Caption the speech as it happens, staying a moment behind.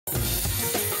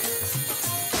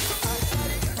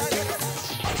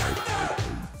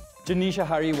Janisha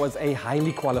Harie was a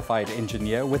highly qualified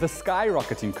engineer with a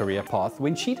skyrocketing career path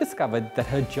when she discovered that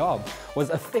her job was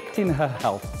affecting her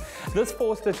health. This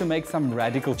forced her to make some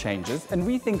radical changes and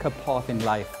rethink her path in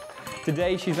life.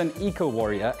 Today, she's an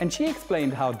eco-warrior, and she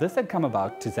explained how this had come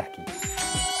about to Zakeeya.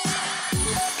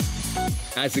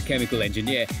 As a chemical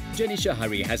engineer, Janisha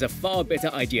Harie has a far better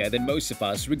idea than most of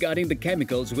us regarding the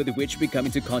chemicals with which we come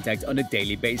into contact on a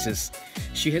daily basis.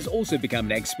 She has also become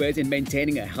an expert in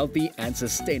maintaining a healthy and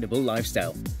sustainable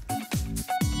lifestyle.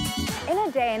 In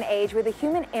a day and age where the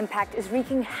human impact is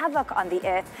wreaking havoc on the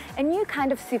earth, a new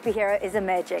kind of superhero is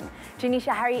emerging.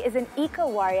 Janisha Harie is an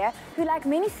eco-warrior who, like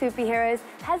many superheroes,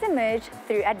 has emerged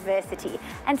through adversity.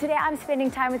 And today I'm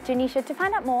spending time with Janisha to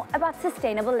find out more about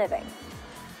sustainable living.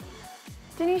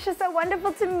 Janisha, so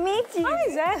wonderful to meet you.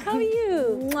 Hi, Zach. How are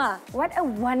you? Mwah. What a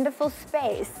wonderful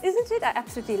space. Isn't it? I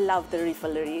absolutely love the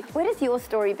Refillery. Where does your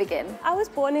story begin? I was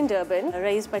born in Durban,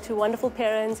 raised by two wonderful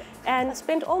parents, and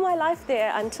spent all my life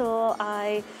there until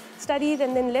I studied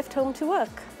and then left home to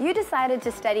work. You decided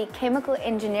to study chemical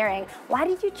engineering. Why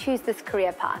did you choose this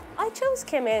career path? I chose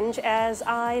Chem-Eng as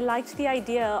I liked the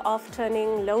idea of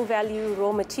turning low-value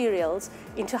raw materials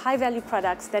into high-value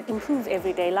products that improve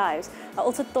everyday lives. I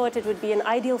also thought it would be an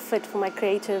ideal fit for my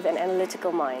creative and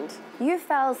analytical mind. You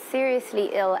fell seriously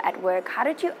ill at work. How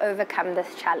did you overcome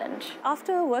this challenge?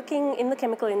 After working in the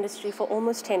chemical industry for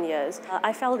almost 10 years,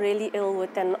 I fell really ill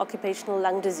with an occupational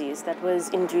lung disease that was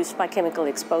induced by chemical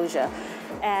exposure.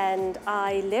 And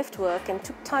I left work and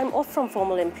took time off from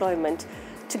formal employment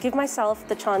to give myself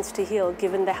the chance to heal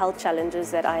given the health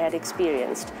challenges that I had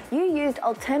experienced. You used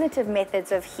alternative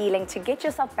methods of healing to get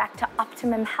yourself back to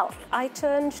optimum health. I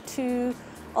turned to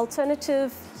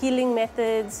alternative healing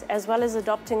methods as well as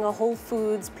adopting a whole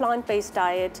foods, plant-based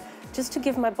diet just to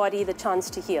give my body the chance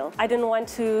to heal. I didn't want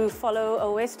to follow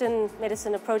a Western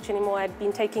medicine approach anymore. I'd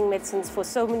been taking medicines for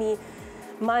so many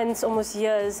months, almost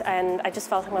years, and I just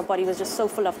felt like my body was just so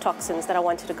full of toxins that I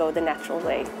wanted to go the natural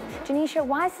way. Janisha,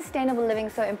 why is sustainable living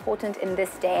so important in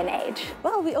this day and age?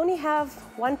 Well, we only have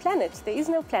one planet. There is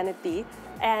no planet B,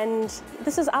 and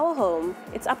this is our home.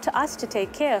 It's up to us to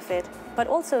take care of it, but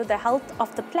also the health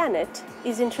of the planet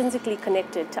is intrinsically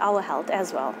connected to our health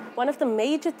as well. One of the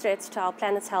major threats to our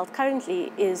planet's health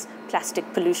currently is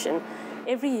plastic pollution.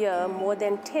 Every year, more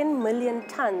than 10 million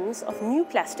tons of new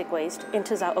plastic waste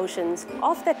enters our oceans.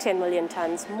 Of that 10 million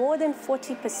tons, more than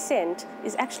 40%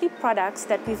 is actually products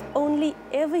that we've only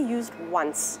ever used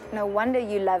once. No wonder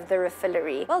you love the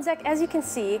Refillery. Well, Zach, as you can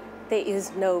see, there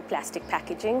is no plastic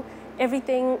packaging.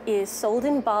 Everything is sold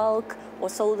in bulk or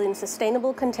sold in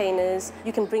sustainable containers.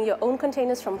 You can bring your own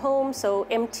containers from home, so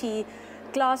empty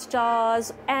glass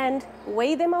jars, and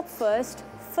weigh them up first,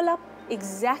 fill up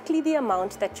exactly the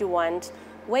amount that you want,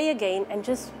 weigh again, and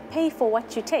just pay for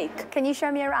what you take. Can you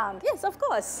show me around? Yes, of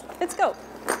course. Let's go.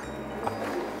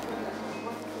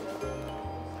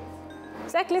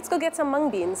 Zach, let's go get some mung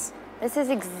beans. This is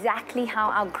exactly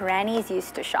how our grannies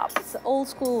used to shop. It's the old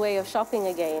school way of shopping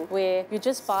again, where you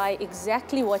just buy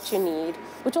exactly what you need,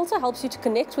 which also helps you to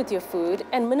connect with your food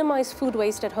and minimize food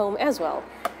waste at home as well.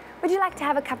 Would you like to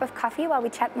have a cup of coffee while we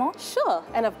chat more? Sure,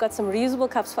 and I've got some reusable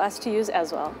cups for us to use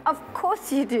as well. Of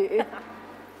course you do.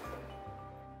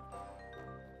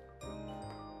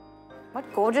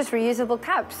 What gorgeous reusable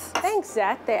cups. Thanks,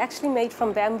 Zach. They're actually made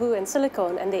from bamboo and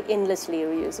silicone, and they're endlessly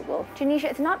reusable. Janisha,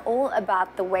 it's not all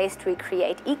about the waste we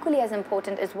create. Equally as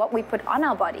important is what we put on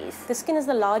our bodies. The skin is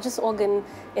the largest organ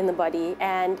in the body,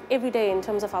 and every day in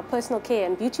terms of our personal care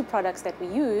and beauty products that we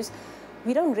use,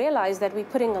 we don't realize that we're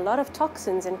putting a lot of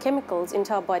toxins and chemicals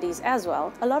into our bodies as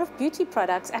well. A lot of beauty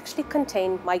products actually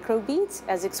contain microbeads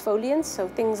as exfoliants, so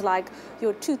things like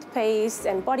your toothpaste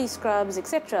and body scrubs,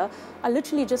 etc., are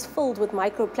literally just filled with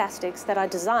microplastics that are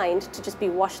designed to just be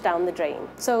washed down the drain.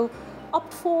 So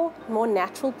opt for more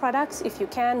natural products if you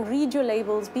can. Read your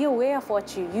labels, be aware of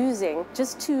what you're using,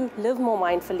 just to live more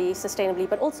mindfully, sustainably,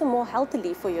 but also more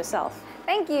healthily for yourself.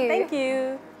 Thank you. Thank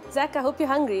you. Zach, I hope you're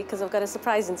hungry because I've got a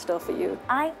surprise in store for you.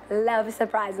 I love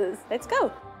surprises. Let's go.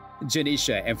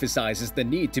 Janisha emphasizes the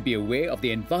need to be aware of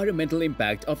the environmental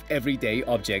impact of everyday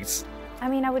objects. I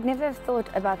mean, I would never have thought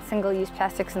about single-use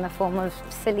plastics in the form of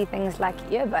silly things like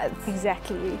earbuds.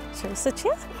 Exactly. Shall we sit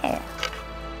here? Yeah.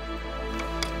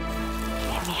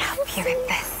 Let me help you with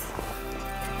this.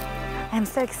 I'm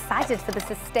so excited for the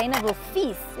sustainable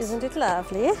feast. Isn't it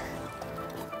lovely?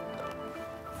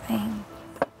 Thanks.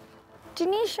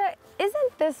 Janisha,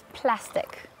 isn't this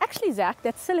plastic? Actually, Zach,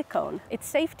 that's silicone. It's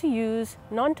safe to use,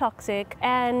 non-toxic,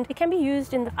 and it can be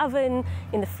used in the oven,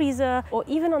 in the freezer, or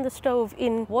even on the stove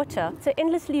in water. It's an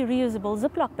endlessly reusable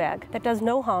Ziploc bag that does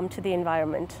no harm to the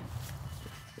environment.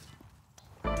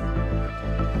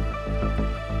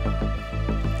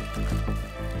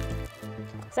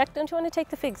 Zach, don't you want to take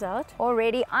the figs out?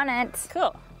 Already on it.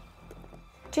 Cool.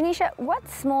 Janisha, what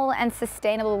small and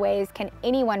sustainable ways can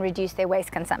anyone reduce their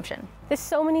waste consumption? There's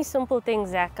so many simple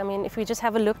things, Zach. I mean, if we just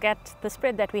have a look at the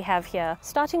spread that we have here,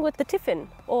 starting with the tiffin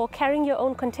or carrying your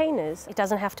own containers. It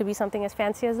doesn't have to be something as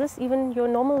fancy as this, even your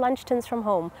normal lunch tins from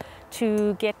home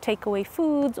to get takeaway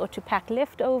foods or to pack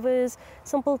leftovers,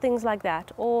 simple things like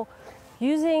that. Or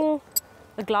using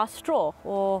a glass straw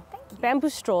or bamboo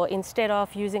straw instead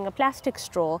of using a plastic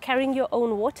straw, carrying your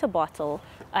own water bottle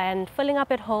and filling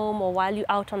up at home or while you're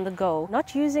out on the go.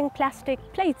 Not using plastic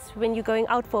plates when you're going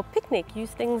out for a picnic. Use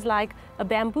things like a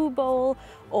bamboo bowl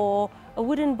or a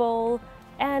wooden bowl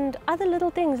and other little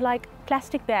things like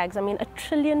plastic bags. I mean, 1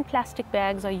 trillion plastic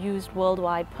bags are used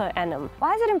worldwide per annum.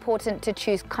 Why is it important to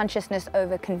choose consciousness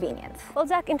over convenience? Well,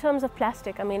 Zach, in terms of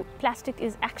plastic, I mean, plastic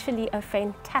is actually a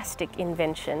fantastic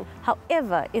invention.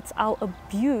 However, it's our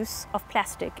abuse of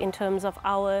plastic in terms of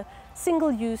our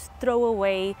single-use,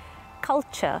 throwaway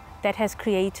culture that has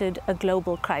created a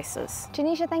global crisis.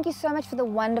 Janisha, thank you so much for the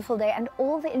wonderful day and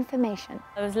all the information.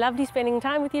 It was lovely spending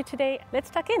time with you today.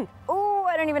 Let's tuck in. Oh,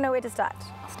 I don't even know where to start.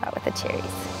 I'll start with the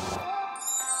cherries.